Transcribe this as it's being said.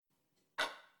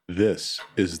This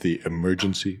is the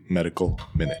Emergency Medical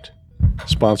Minute,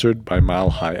 sponsored by Mile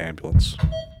High Ambulance.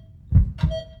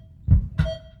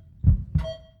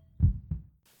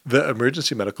 The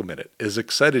Emergency Medical Minute is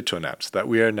excited to announce that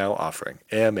we are now offering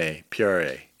AMA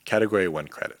PRA Category 1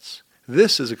 credits.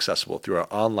 This is accessible through our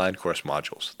online course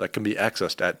modules that can be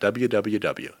accessed at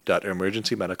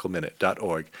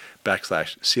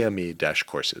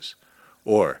www.emergencymedicalminute.org/CME-courses,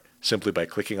 or simply by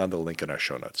clicking on the link in our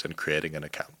show notes and creating an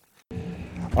account.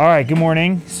 All right, good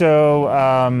morning. So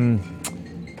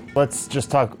let's just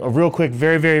talk a real quick,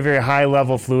 very high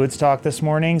level fluids talk this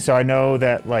morning. So I know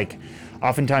that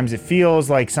oftentimes it feels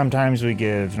like sometimes we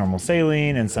give normal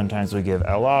saline and sometimes we give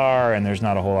LR and there's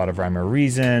not a whole lot of rhyme or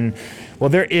reason. Well,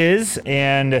 there is,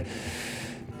 and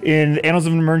in the Annals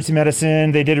of Emergency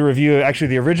Medicine, they did a review. Actually,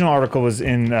 the original article was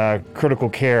in Critical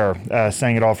Care,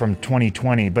 saying it all from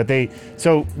 2020.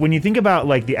 So when you think about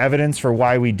the evidence for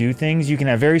why we do things, you can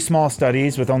have very small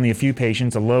studies with only a few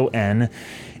patients, a low N.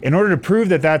 In order to prove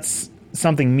that that's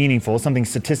something meaningful, something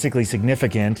statistically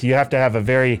significant, you have to have a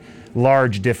very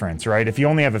large difference, right? If you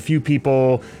only have a few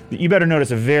people, you better notice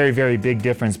a very big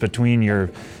difference between your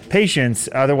patients.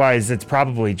 Otherwise, it's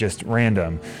probably just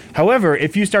random. However,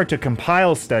 if you start to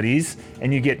compile studies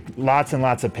and you get lots and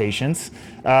lots of patients,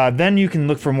 then you can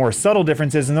look for more subtle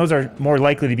differences, and those are more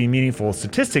likely to be meaningful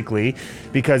statistically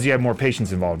because you have more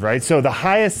patients involved, right? So the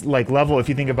highest level, if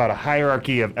you think about a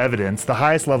hierarchy of evidence, the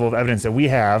highest level of evidence that we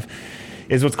have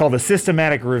is what's called a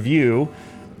systematic review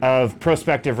of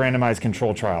prospective randomized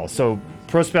control trials. So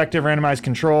prospective randomized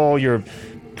control, you're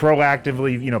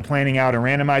proactively, planning out and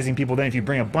randomizing people. Then if you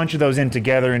bring a bunch of those in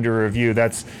together into a review,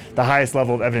 that's the highest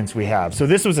level of evidence we have. So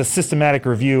this was a systematic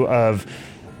review of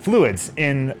fluids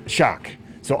in shock.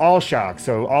 So all shock,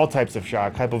 so all types of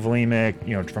shock,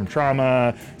 hypovolemic, from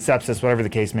trauma, sepsis, whatever the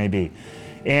case may be.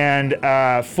 And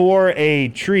for a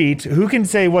treat, who can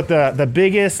say what the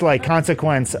biggest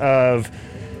consequence of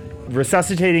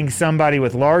resuscitating somebody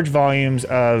with large volumes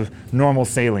of normal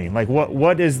saline?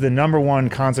 What is the number one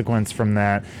consequence from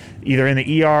that, either in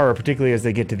the ER or particularly as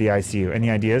they get to the ICU?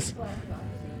 Any ideas?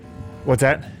 What's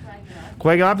that?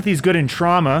 Coagulopathy is good in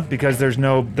trauma because there's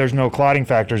no clotting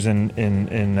factors in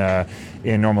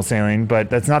normal saline, but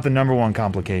that's not the number one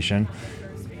complication.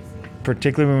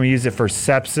 Particularly when we use it for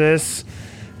sepsis,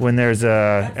 when there's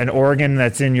an organ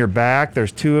that's in your back,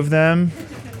 there's two of them.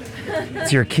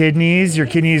 It's your kidneys.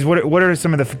 What are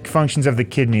some of the functions of the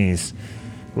kidneys?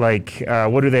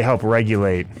 What do they help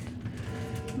regulate?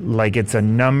 It's a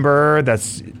number that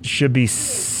should be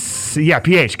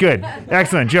pH. Good,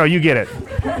 excellent, Joe, you get it.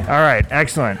 All right,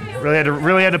 excellent.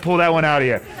 Really had to pull that one out of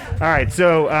you. All right,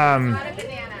 so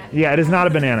it is not a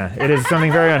banana. It is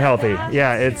something very unhealthy.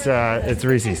 Yeah, it's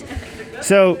Reese's.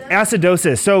 So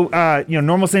acidosis. So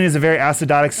normal saline is a very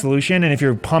acidotic solution, and if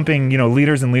you're pumping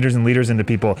liters and liters and liters into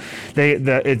people,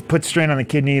 it puts strain on the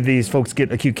kidney. These folks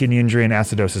get acute kidney injury and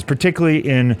acidosis, particularly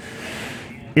in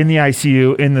the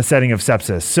ICU in the setting of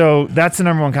sepsis. So that's the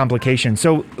number one complication.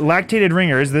 So lactated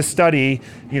ringers. This study,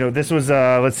 this was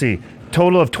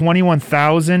total of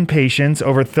 21,000 patients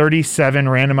over 37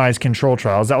 randomized control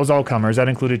trials. That was all comers. That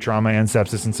included trauma and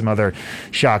sepsis and some other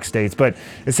shock states. But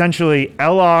essentially,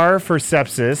 LR for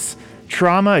sepsis.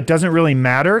 Trauma, it doesn't really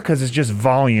matter because it's just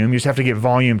volume. You just have to get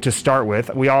volume to start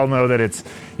with. We all know that it's,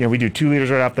 we do 2 liters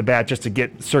right off the bat just to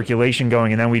get circulation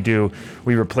going, and then we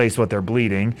replace what they're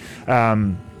bleeding.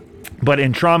 But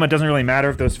in trauma, it doesn't really matter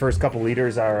if those first couple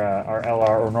liters are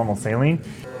LR or normal saline.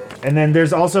 And then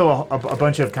there's also a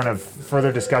bunch of kind of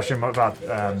further discussion about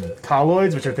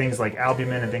colloids, which are things like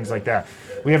albumin and things like that.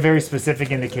 We have very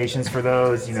specific indications for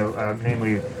those,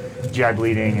 namely GI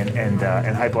bleeding and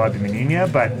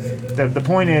hypoalbuminemia. But the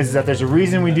point is that there's a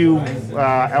reason we do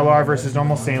LR versus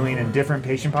normal saline in different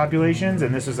patient populations,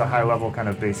 and this is a high-level kind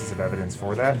of basis of evidence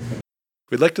for that.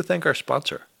 We'd like to thank our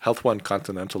sponsor, Health One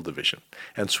Continental Division,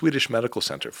 and Swedish Medical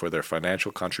Center for their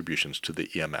financial contributions to the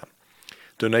EMM.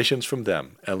 Donations from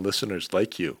them and listeners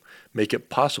like you make it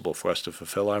possible for us to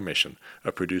fulfill our mission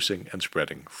of producing and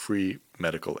spreading free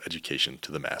medical education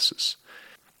to the masses.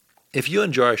 If you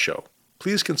enjoy our show,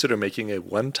 please consider making a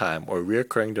one-time or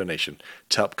recurring donation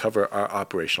to help cover our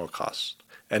operational costs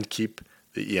and keep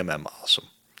the EMM awesome.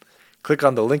 Click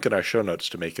on the link in our show notes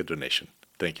to make a donation.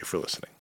 Thank you for listening.